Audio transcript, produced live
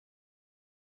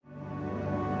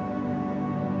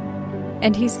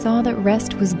And he saw that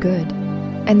rest was good,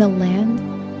 and the land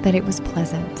that it was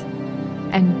pleasant,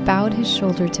 and bowed his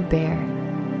shoulder to bear,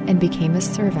 and became a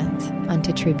servant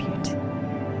unto tribute.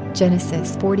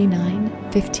 Genesis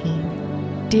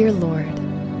 49:15. Dear Lord,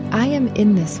 I am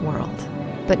in this world,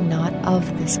 but not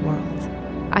of this world.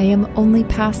 I am only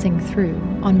passing through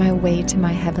on my way to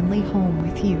my heavenly home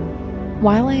with you.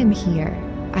 While I am here,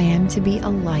 I am to be a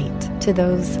light to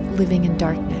those living in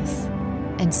darkness,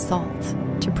 and salt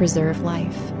to preserve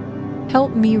life.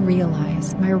 Help me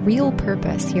realize my real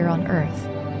purpose here on earth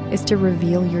is to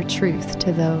reveal your truth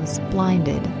to those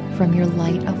blinded from your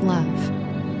light of love.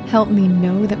 Help me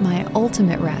know that my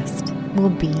ultimate rest will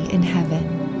be in heaven,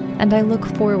 and I look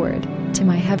forward to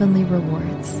my heavenly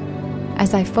rewards.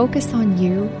 As I focus on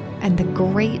you and the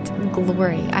great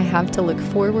glory I have to look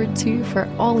forward to for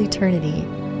all eternity,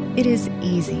 it is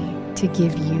easy to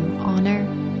give you honor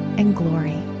and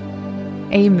glory.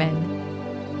 Amen.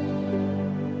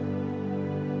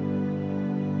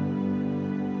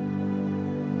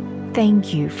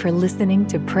 Thank you for listening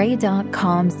to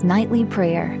Pray.com's Nightly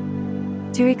Prayer.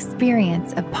 To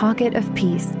experience a pocket of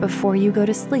peace before you go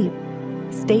to sleep,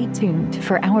 stay tuned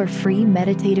for our free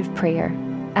meditative prayer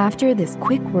after this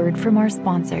quick word from our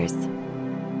sponsors.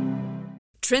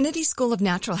 Trinity School of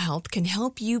Natural Health can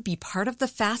help you be part of the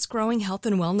fast-growing health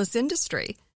and wellness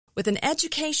industry. With an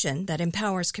education that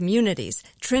empowers communities,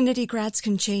 Trinity grads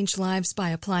can change lives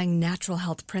by applying natural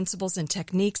health principles and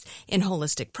techniques in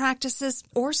holistic practices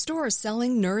or stores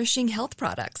selling nourishing health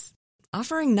products.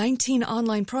 Offering 19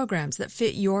 online programs that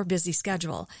fit your busy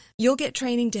schedule, you'll get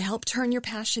training to help turn your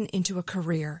passion into a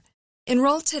career.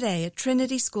 Enroll today at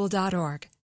trinityschool.org.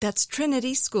 That's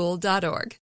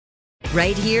trinityschool.org.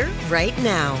 Right here, right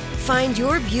now. Find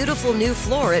your beautiful new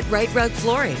floor at Right Rug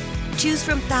Flooring. Choose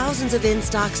from thousands of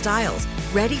in-stock styles,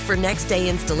 ready for next day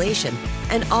installation,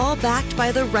 and all backed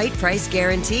by the right price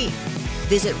guarantee.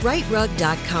 Visit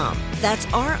rightrug.com. That's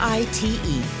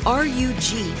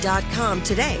RITERUG.com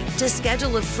today to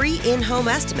schedule a free in-home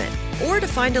estimate or to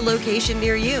find a location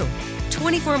near you.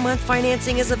 24-month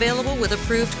financing is available with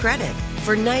approved credit.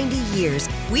 For 90 years,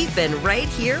 we've been right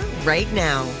here, right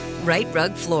now. Right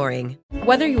Rug Flooring.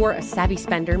 Whether you're a savvy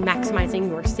spender maximizing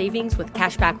your savings with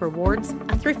cashback rewards,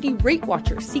 a thrifty rate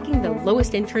watcher seeking the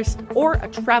lowest interest, or a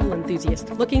travel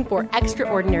enthusiast looking for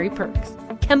extraordinary perks,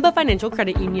 Kemba Financial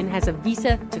Credit Union has a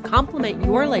visa to complement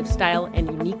your lifestyle and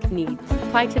unique needs.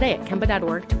 Apply today at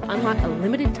Kemba.org to unlock a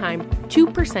limited time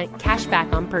 2% cash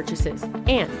back on purchases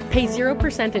and pay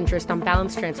 0% interest on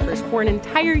balance transfers for an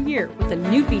entire year with a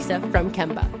new visa from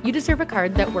Kemba. You deserve a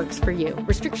card that works for you.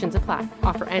 Restrictions apply.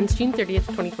 Offer ends June 30th,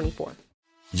 2024.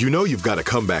 You know you've got a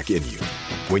comeback in you.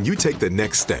 When you take the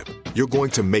next step, you're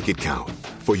going to make it count.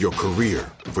 For your career,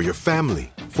 for your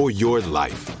family, for your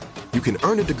life. You can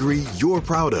earn a degree you're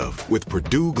proud of with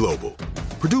Purdue Global.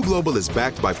 Purdue Global is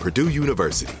backed by Purdue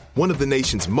University, one of the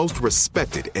nation's most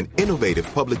respected and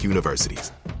innovative public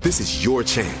universities. This is your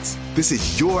chance. This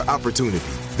is your opportunity.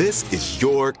 This is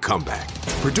your comeback.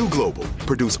 Purdue Global,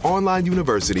 Purdue's online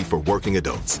university for working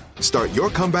adults. Start your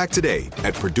comeback today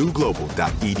at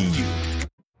purdueglobal.edu.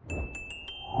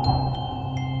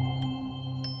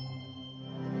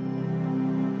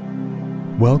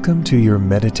 Welcome to your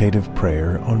meditative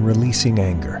prayer on releasing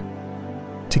anger.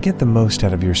 To get the most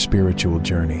out of your spiritual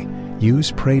journey,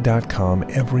 use Pray.com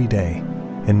every day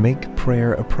and make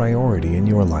prayer a priority in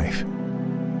your life.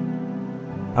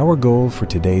 Our goal for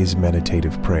today's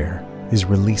meditative prayer is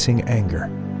releasing anger.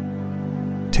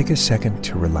 Take a second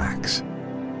to relax.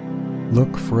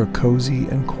 Look for a cozy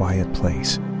and quiet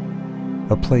place,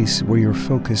 a place where your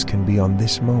focus can be on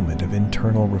this moment of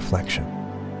internal reflection.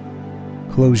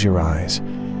 Close your eyes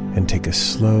and take a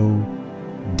slow,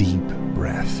 deep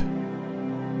breath.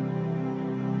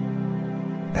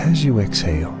 As you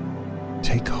exhale,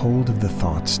 take hold of the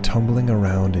thoughts tumbling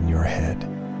around in your head.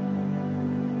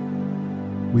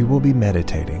 We will be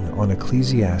meditating on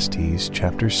Ecclesiastes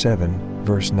chapter 7,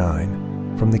 verse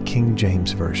 9 from the King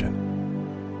James Version.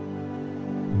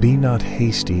 Be not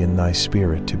hasty in thy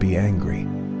spirit to be angry,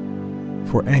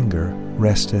 for anger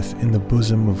resteth in the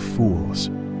bosom of fools.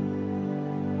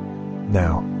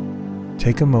 Now,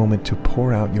 take a moment to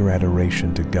pour out your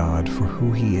adoration to God for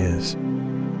who He is.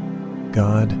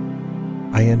 God,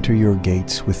 I enter your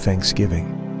gates with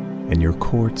thanksgiving and your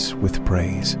courts with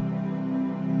praise.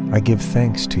 I give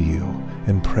thanks to you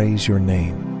and praise your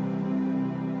name.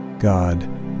 God,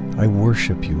 I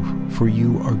worship you, for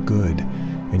you are good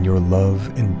and your love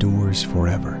endures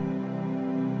forever.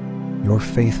 Your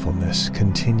faithfulness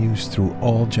continues through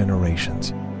all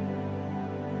generations.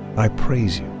 I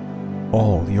praise you,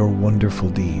 all your wonderful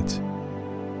deeds.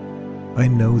 I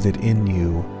know that in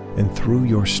you and through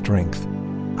your strength,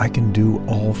 I can do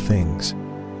all things.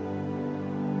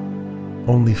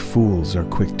 Only fools are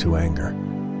quick to anger.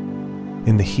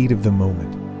 In the heat of the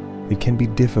moment, it can be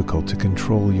difficult to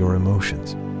control your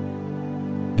emotions.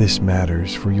 This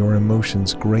matters, for your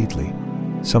emotions greatly,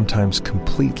 sometimes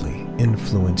completely,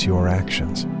 influence your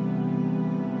actions.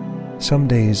 Some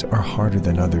days are harder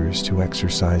than others to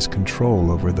exercise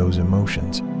control over those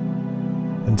emotions,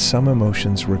 and some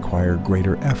emotions require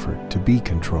greater effort to be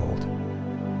controlled.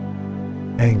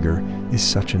 Anger is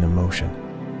such an emotion.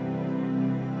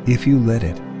 If you let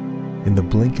it, in the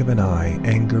blink of an eye,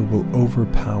 anger will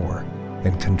overpower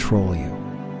and control you.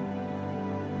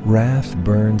 Wrath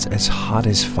burns as hot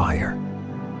as fire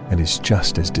and is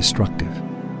just as destructive.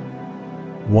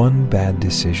 One bad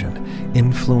decision,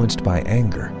 influenced by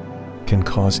anger, can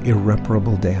cause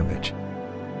irreparable damage.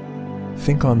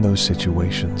 Think on those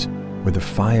situations where the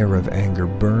fire of anger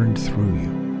burned through you.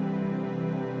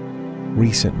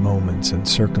 Recent moments and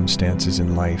circumstances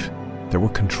in life that were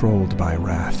controlled by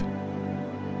wrath.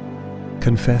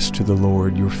 Confess to the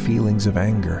Lord your feelings of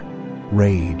anger,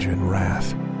 rage, and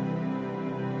wrath.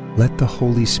 Let the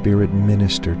Holy Spirit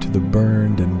minister to the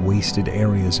burned and wasted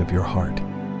areas of your heart.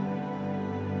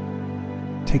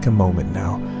 Take a moment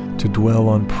now to dwell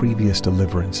on previous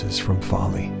deliverances from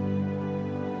folly.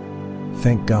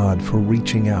 Thank God for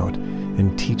reaching out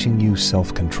and teaching you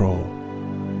self-control.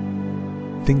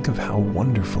 Think of how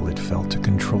wonderful it felt to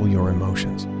control your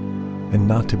emotions and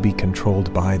not to be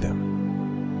controlled by them.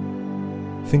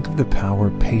 Think of the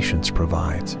power patience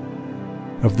provides,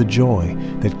 of the joy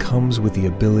that comes with the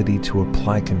ability to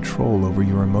apply control over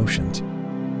your emotions.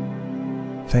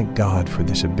 Thank God for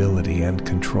this ability and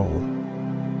control.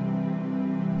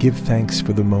 Give thanks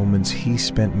for the moments He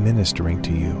spent ministering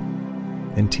to you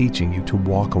and teaching you to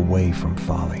walk away from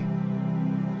folly.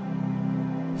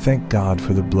 Thank God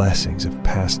for the blessings of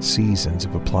past seasons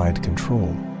of applied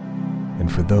control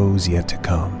and for those yet to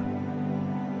come.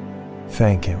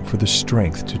 Thank Him for the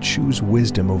strength to choose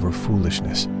wisdom over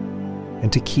foolishness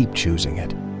and to keep choosing it.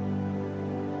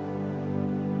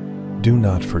 Do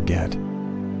not forget,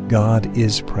 God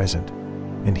is present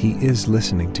and He is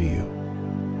listening to you.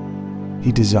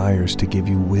 He desires to give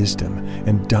you wisdom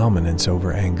and dominance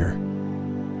over anger.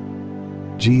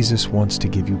 Jesus wants to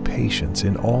give you patience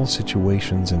in all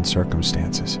situations and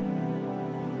circumstances.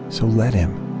 So let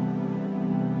Him.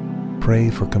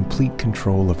 Pray for complete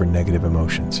control over negative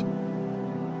emotions.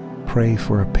 Pray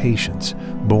for a patience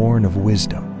born of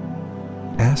wisdom.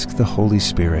 Ask the Holy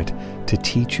Spirit to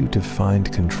teach you to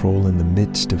find control in the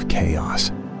midst of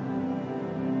chaos.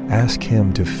 Ask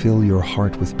Him to fill your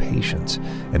heart with patience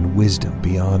and wisdom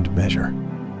beyond measure.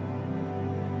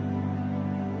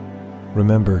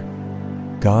 Remember,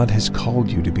 God has called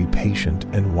you to be patient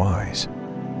and wise,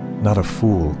 not a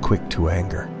fool quick to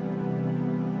anger.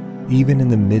 Even in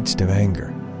the midst of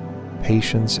anger,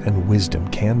 patience and wisdom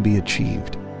can be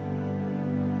achieved.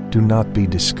 Do not be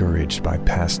discouraged by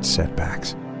past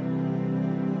setbacks.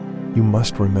 You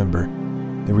must remember,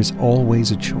 there is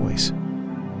always a choice,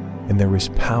 and there is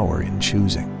power in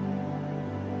choosing.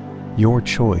 Your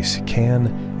choice can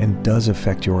and does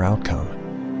affect your outcome.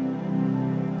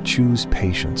 Choose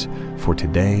patience for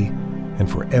today and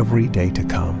for every day to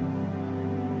come.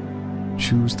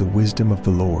 Choose the wisdom of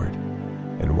the Lord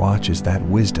and watch as that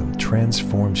wisdom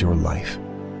transforms your life.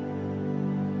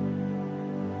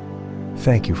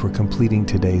 Thank you for completing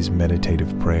today's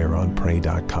meditative prayer on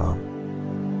Pray.com.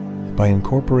 By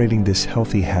incorporating this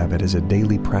healthy habit as a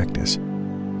daily practice,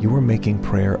 you are making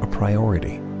prayer a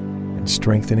priority and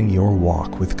strengthening your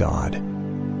walk with God.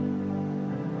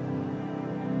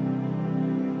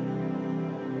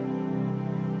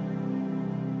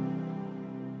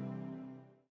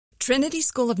 Trinity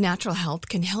School of Natural Health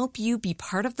can help you be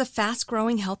part of the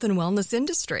fast-growing health and wellness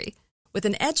industry. With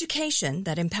an education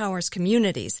that empowers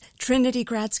communities, Trinity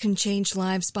grads can change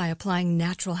lives by applying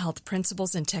natural health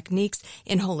principles and techniques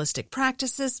in holistic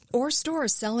practices or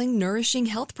stores selling nourishing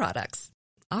health products.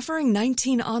 Offering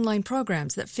 19 online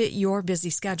programs that fit your busy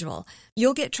schedule,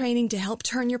 you'll get training to help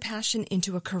turn your passion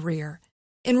into a career.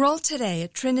 Enroll today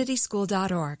at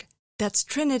trinityschool.org. That's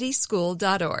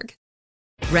trinityschool.org.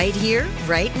 Right here,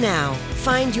 right now.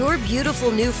 Find your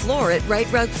beautiful new floor at Right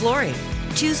Rug Flooring.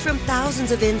 Choose from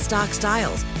thousands of in-stock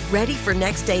styles, ready for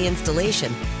next day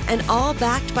installation, and all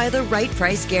backed by the right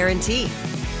price guarantee.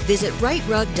 Visit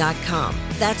rightrug.com.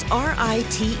 That's RITERUG.com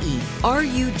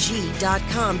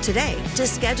today to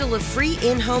schedule a free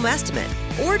in-home estimate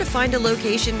or to find a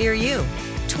location near you.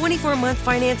 24-month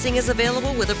financing is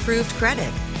available with approved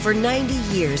credit. For 90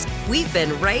 years, we've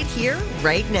been right here,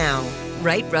 right now.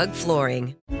 Right Rug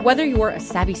Flooring. Whether you're a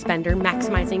savvy spender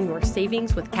maximizing your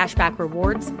savings with cashback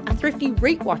rewards, a thrifty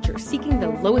rate watcher seeking the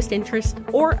lowest interest,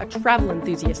 or a travel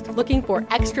enthusiast looking for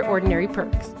extraordinary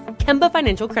perks, Kemba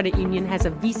Financial Credit Union has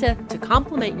a visa to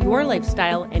complement your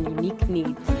lifestyle and unique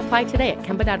needs. Apply today at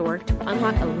Kemba.org to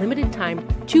unlock a limited time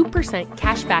 2%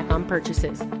 cash back on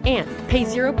purchases and pay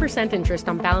 0% interest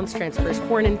on balance transfers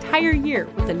for an entire year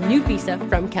with a new visa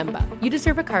from Kemba. You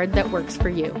deserve a card that works for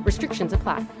you. Restrictions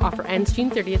apply. Offer ends June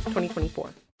 30th,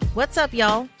 2024. What's up,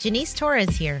 y'all? Janice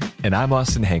Torres here. And I'm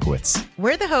Austin Hankwitz.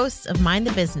 We're the hosts of Mind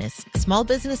the Business, Small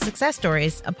Business Success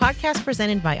Stories, a podcast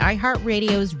presented by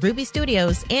iHeartRadio's Ruby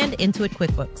Studios and Intuit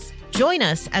QuickBooks. Join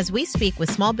us as we speak with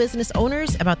small business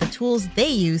owners about the tools they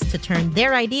use to turn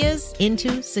their ideas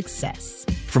into success.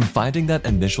 From finding that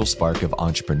initial spark of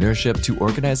entrepreneurship to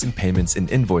organizing payments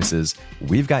and invoices,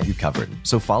 we've got you covered.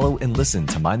 So follow and listen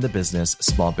to Mind the Business,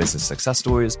 Small Business Success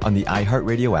Stories on the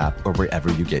iHeartRadio app or wherever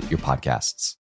you get your podcasts.